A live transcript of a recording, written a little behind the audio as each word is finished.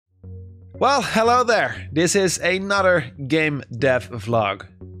Well, hello there. This is another game dev vlog.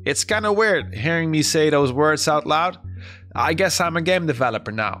 It's kind of weird hearing me say those words out loud. I guess I'm a game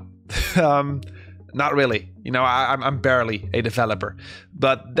developer now. Not really. You know, I'm barely a developer.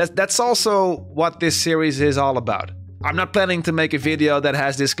 But that's also what this series is all about. I'm not planning to make a video that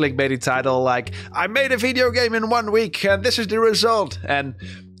has this clickbaity title like, I made a video game in 1 week and this is the result. And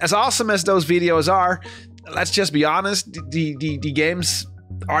as awesome as those videos are, let's just be honest, the games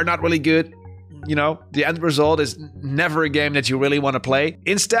are not really good. You know, the end result is never a game that you really want to play.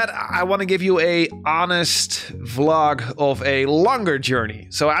 Instead, I want to give you a honest vlog of a longer journey.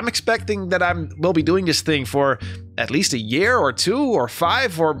 So I'm expecting that will be doing this thing for at least a year or 2 or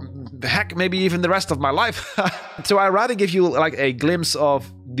 5 or heck, maybe even the rest of my life. So I'd rather give you like a glimpse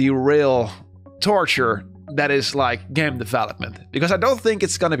of the real torture that is like game development, because I don't think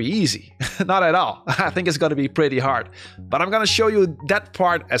it's gonna be easy. Not at all. I think it's gonna be pretty hard, but I'm gonna show you that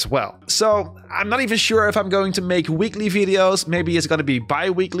part as well. So I'm not even sure if I'm going to make weekly videos. Maybe it's gonna be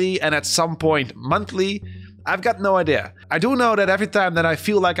bi-weekly and at some point monthly. I've got no idea. I do know that every time that I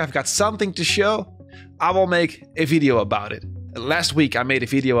feel like I've got something to show, I will make a video about it. Last week I made a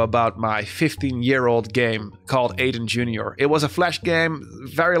video about my 15-year-old game called Aiden Jr. It was a Flash game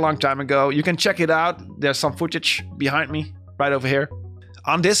very long time ago. You can check it out. There's some footage behind me right over here.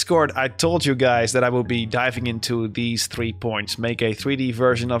 On Discord, I told you guys that I will be diving into these 3 points. Make a 3D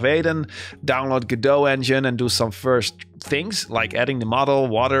version of Aiden, download Godot Engine and do some first things like adding the model,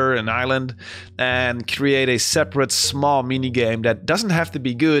 water, an island, and create a separate small mini game that doesn't have to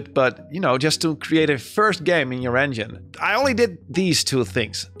be good, but you know, just to create a first game in your engine. I only did these 2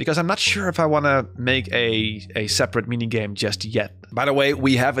 things because I'm not sure if I want to make a separate mini game just yet. By the way,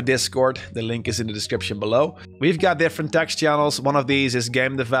 we have a Discord. The link is in the description below. We've got different text channels. One of these is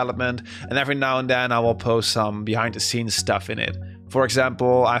game development, and every now and then I will post some behind the scenes stuff in it. For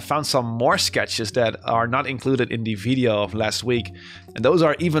example, I found some more sketches that are not included in the video of last week. And those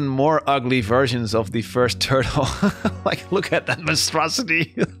are even more ugly versions of the first turtle. Like, look at that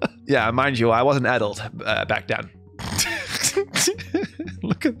monstrosity. Yeah, mind you, I was an adult back then.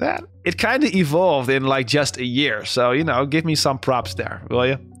 Look at that. It kind of evolved in like just a year. So, you know, give me some props there, will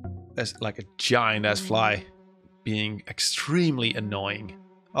you? There's like a giant ass fly being extremely annoying.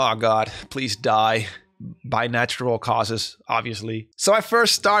 Oh God, please die. By natural causes, obviously. So I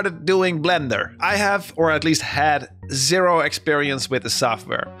first started doing Blender. I have, or at least had, 0 experience with the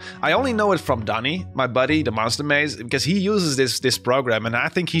software. I only know it from Donnie, my buddy, the Monster Maze, because he uses this program, and I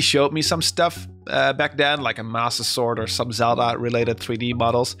think he showed me some stuff back then, like a Master Sword or some Zelda-related 3D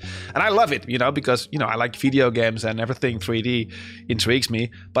models. And I love it, you know, because, you know, I like video games and everything 3D intrigues me.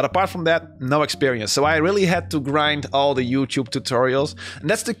 But apart from that, no experience. So I really had to grind all the YouTube tutorials. And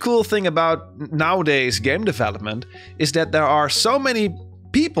that's the cool thing about nowadays game development, is that there are so many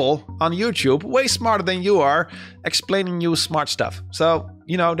people on YouTube, way smarter than you are, explaining you smart stuff. So,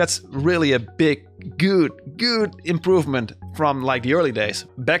 you know, that's really a big, good improvement from like the early days.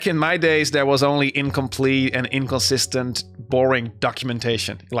 Back in my days, there was only incomplete and inconsistent, boring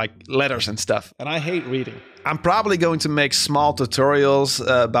documentation, like letters and stuff. And I hate reading. I'm probably going to make small tutorials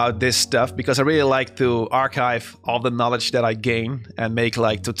about this stuff because I really like to archive all the knowledge that I gain and make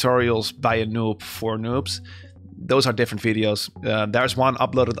like tutorials by a noob for noobs. Those are different videos. There's one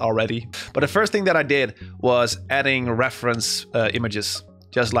uploaded already. But the first thing that I did was adding reference images,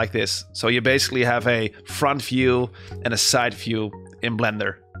 just like this. So you basically have a front view and a side view in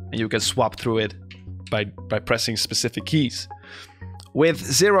Blender, and you can swap through it by pressing specific keys. With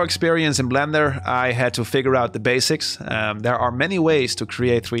 0 experience in Blender, I had to figure out the basics. There are many ways to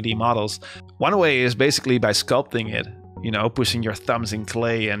create 3D models. One way is basically by sculpting it, you know, pushing your thumbs in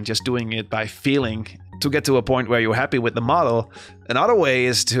clay and just doing it by feeling to get to a point where you're happy with the model. Another way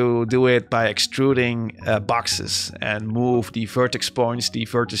is to do it by extruding boxes and move the vertex points, the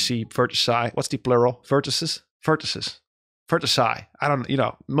vertici, what's the plural? Vertices? Vertici. I don't, you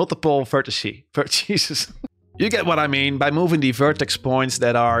know, multiple vertici. Jesus. You get what I mean by moving the vertex points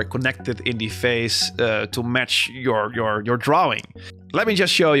that are connected in the face to match your drawing. Let me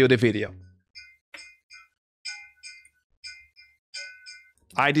just show you the video.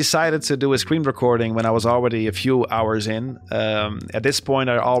 I decided to do a screen recording when I was already a few hours in. At this point,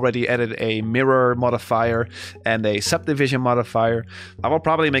 I already added a mirror modifier and a subdivision modifier. I will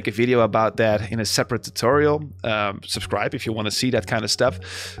probably make a video about that in a separate tutorial. Subscribe if you want to see that kind of stuff.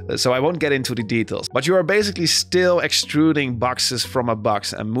 So I won't get into the details. But you are basically still extruding boxes from a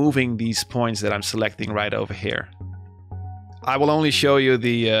box and moving these points that I'm selecting right over here. I will only show you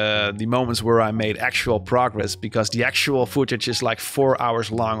the moments where I made actual progress, because the actual footage is like 4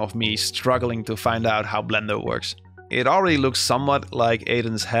 hours long of me struggling to find out how Blender works. It already looks somewhat like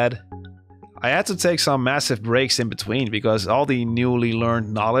Aiden's head, I had to take some massive breaks in between because all the newly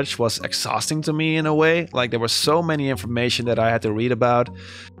learned knowledge was exhausting to me in a way. Like there was so many information that I had to read about.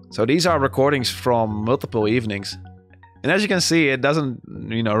 So these are recordings from multiple evenings. And as you can see, it doesn't,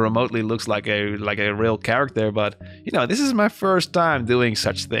 remotely looks like a real character, but this is my first time doing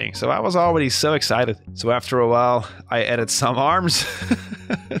such things. So I was already so excited. So after a while, I added some arms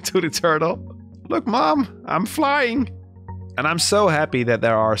to the turtle. Look, Mom, I'm flying. And I'm so happy that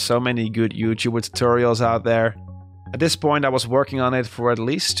there are so many good YouTuber tutorials out there. At this point, I was working on it for at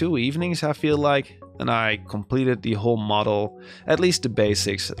least 2 evenings, I feel like. And I completed the whole model, at least the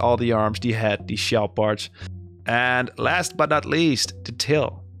basics, all the arms, the head, the shell parts. And last but not least, the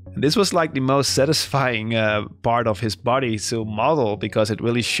tail. And this was like the most satisfying part of his body to model, because it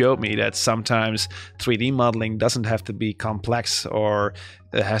really showed me that sometimes 3D modeling doesn't have to be complex or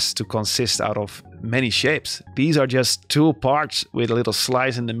it has to consist out of many shapes. These are just 2 parts with a little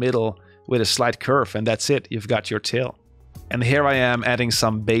slice in the middle with a slight curve, and that's it. You've got your tail. And here I am adding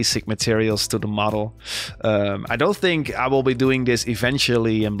some basic materials to the model. I don't think I will be doing this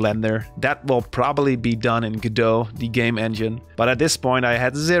eventually in Blender. That will probably be done in Godot, the game engine. But at this point I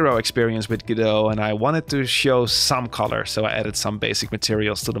had 0 experience with Godot and I wanted to show some color, so I added some basic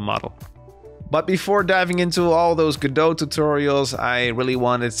materials to the model. But before diving into all those Godot tutorials, I really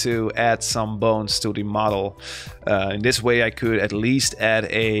wanted to add some bones to the model. In this way I could at least add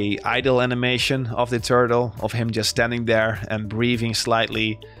a idle animation of the turtle, of him just standing there and breathing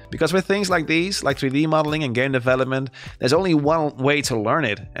slightly. Because with things like these, like 3D modeling and game development, there's only one way to learn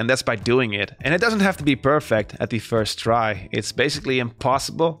it, and that's by doing it. And it doesn't have to be perfect at the first try. It's basically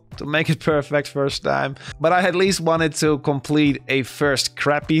impossible to make it perfect first time. But I at least wanted to complete a first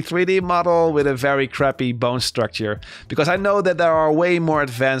crappy 3D model with a very crappy bone structure. Because I know that there are way more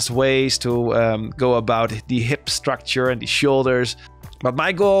advanced ways to go about the hip structure and the shoulders. But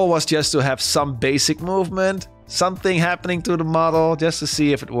my goal was just to have some basic movement, something happening to the model, just to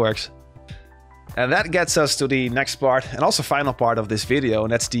see if it works. And that gets us to the next part and also final part of this video,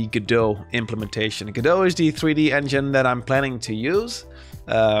 and that's the Godot implementation. Godot is the 3D engine that I'm planning to use.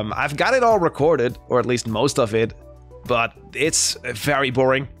 I've got it all recorded, or at least most of it, but it's very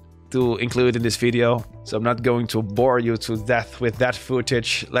boring to include in this video, so I'm not going to bore you to death with that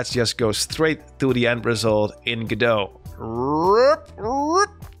footage. Let's just go straight to the end result in Godot.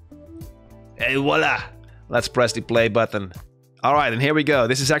 Et voila! Let's press the play button. Alright, and here we go.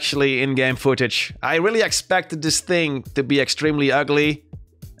 This is actually in-game footage. I really expected this thing to be extremely ugly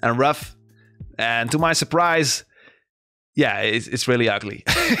and rough. And to my surprise, yeah, it's really ugly.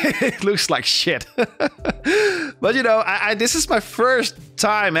 It looks like shit. But this is my first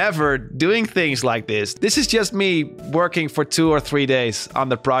time ever doing things like this. This is just me working for 2 or 3 days on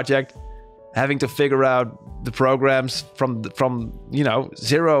the project, having to figure out the programs from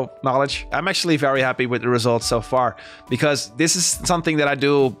 0 knowledge. I'm actually very happy with the results so far, because this is something that I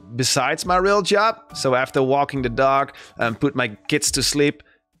do besides my real job. So after walking the dog and put my kids to sleep,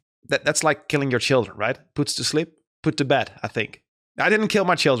 that's like killing your children, right? Puts to sleep, put to bed, I think. I didn't kill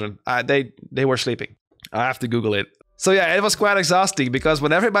my children. They were sleeping. I have to Google it. So yeah, it was quite exhausting, because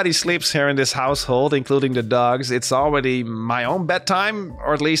when everybody sleeps here in this household, including the dogs, it's already my own bedtime,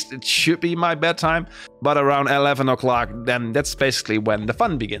 or at least it should be my bedtime. But around 11 o'clock, then that's basically when the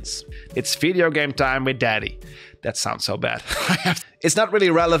fun begins. It's video game time with Daddy. That sounds so bad. It's not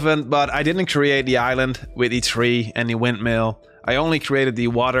really relevant, but I didn't create the island with the tree and the windmill. I only created the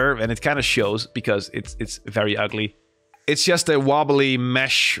water, and it kind of shows because it's very ugly. It's just a wobbly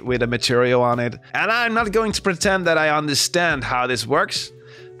mesh with a material on it. And I'm not going to pretend that I understand how this works,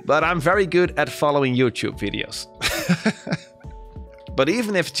 but I'm very good at following YouTube videos. But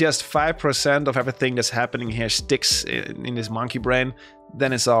even if just 5% of everything that's happening here sticks in this monkey brain,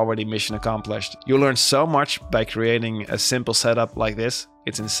 then it's already mission accomplished. You learn so much by creating a simple setup like this.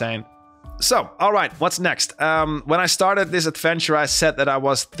 It's insane. So, alright, what's next? When I started this adventure, I said that I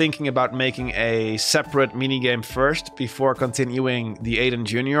was thinking about making a separate minigame first before continuing the Aiden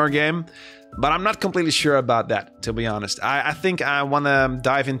Jr. game. But I'm not completely sure about that, to be honest. I think I want to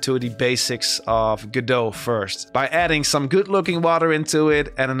dive into the basics of Godot first, by adding some good-looking water into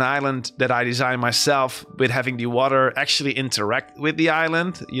it and an island that I designed myself, with having the water actually interact with the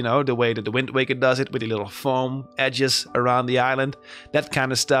island, the way that the Wind Waker does it, with the little foam edges around the island, that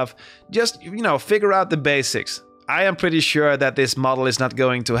kind of stuff. Just, figure out the basics. I am pretty sure that this model is not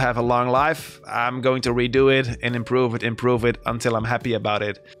going to have a long life. I'm going to redo it and improve it until I'm happy about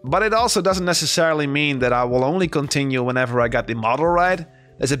it. But it also doesn't necessarily mean that I will only continue whenever I got the model right.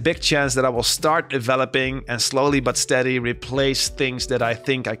 there's a big chance that I will start developing and slowly but steady replace things that I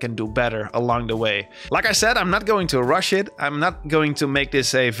think I can do better along the way. Like I said, I'm not going to rush it. I'm not going to make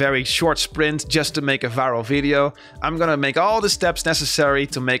this a very short sprint just to make a viral video. I'm gonna make all the steps necessary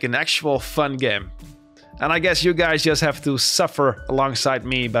to make an actual fun game. And I guess you guys just have to suffer alongside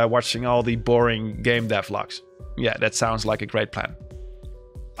me by watching all the boring game dev vlogs. Yeah, that sounds like a great plan.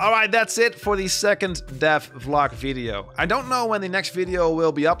 Alright, that's it for the second dev vlog video. I don't know when the next video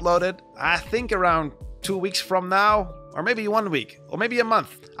will be uploaded. I think around 2 weeks from now, or maybe 1 week, or maybe a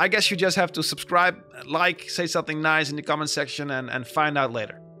month. I guess you just have to subscribe, like, say something nice in the comment section and find out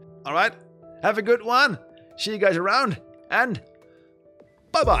later. Alright, have a good one. See you guys around, and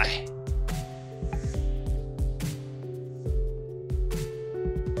bye-bye.